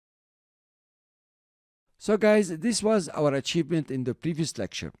So guys, this was our achievement in the previous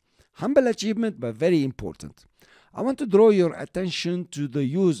lecture. Humble achievement, but very important. I want to draw your attention to the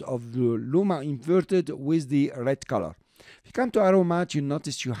use of the Luma inverted with the red color. If you come to arrow match, you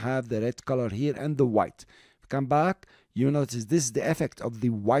notice you have the red color here and the white. If you come back, you notice this is the effect of the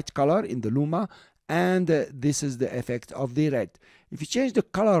white color in the Luma, and this is the effect of the red. If you change the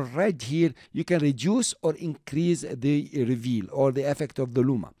color red here, you can reduce or increase the reveal or the effect of the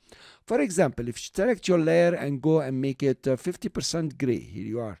Luma. For example, if you select your layer and go and make it 50% gray, here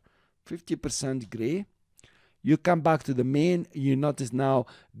you are, 50% gray. You come back to the main, you notice now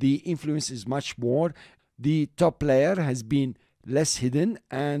the influence is much more. The top layer has been less hidden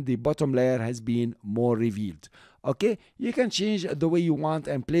and the bottom layer has been more revealed. Okay, you can change the way you want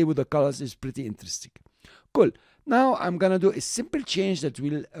and play with the colors. Is pretty interesting. Cool. Now I'm gonna do a simple change that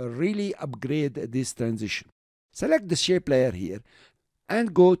will really upgrade this transition. Select the shape layer here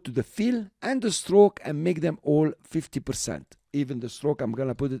and go to the fill and the stroke and make them all 50%. Even the stroke, I'm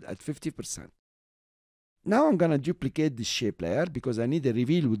gonna put it at 50%. Now I'm gonna duplicate this shape layer because I need a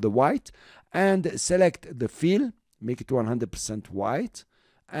reveal with the white, and select the fill, make it 100% white,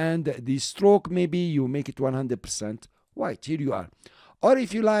 and the stroke, maybe you make it 100% white. Here you are. Or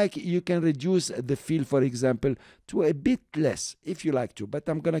if you like, you can reduce the fill, for example, to a bit less if you like to, but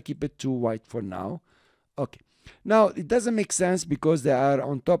I'm gonna keep it to white for now. Okay. Now it doesn't make sense because they are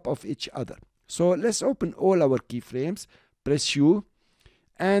on top of each other. So let's open all our keyframes, press U,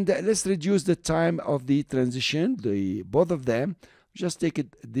 and let's reduce the time of the transition, both of them. Just take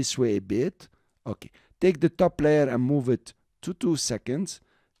it this way a bit. Okay, take the top layer and move it to 2 seconds.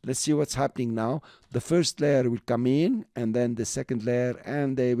 Let's see what's happening now. The first layer will come in and then the second layer,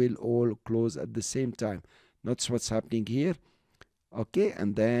 and they will all close at the same time. Notice what's happening here. Okay,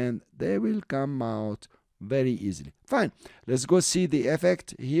 and then they will come out very easily. Fine, let's go see the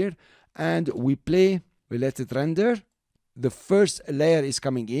effect here, and we play, we let it render. The first layer is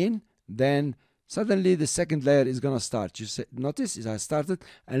coming in, then suddenly the second layer is gonna start. You notice it has started,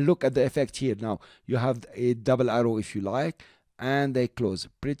 and look at the effect here. Now you have a double arrow if you like, and they close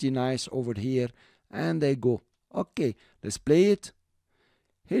pretty nice over here, and they go. Okay, let's play it.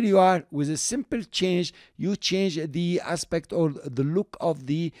 Here you are. With a simple change, you change the aspect or the look of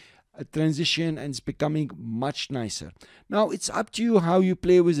the transition, and it's becoming much nicer. Now it's up to you how you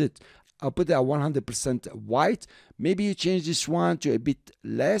play with it. I'll put it at 100% white. Maybe you change this one to a bit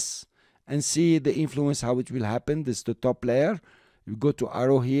less and see the influence, how it will happen. This is the top layer. You go to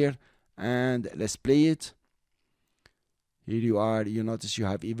arrow here and let's play it. Here you are. You notice you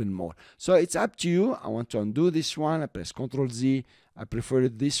have even more. So it's up to you. I want to undo this one. I press Ctrl Z. I prefer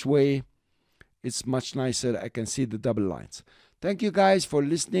it this way. It's much nicer. I can see the double lines. Thank you guys for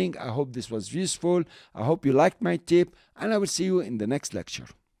listening. I hope this was useful. I hope you liked my tip, and I will see you in the next lecture.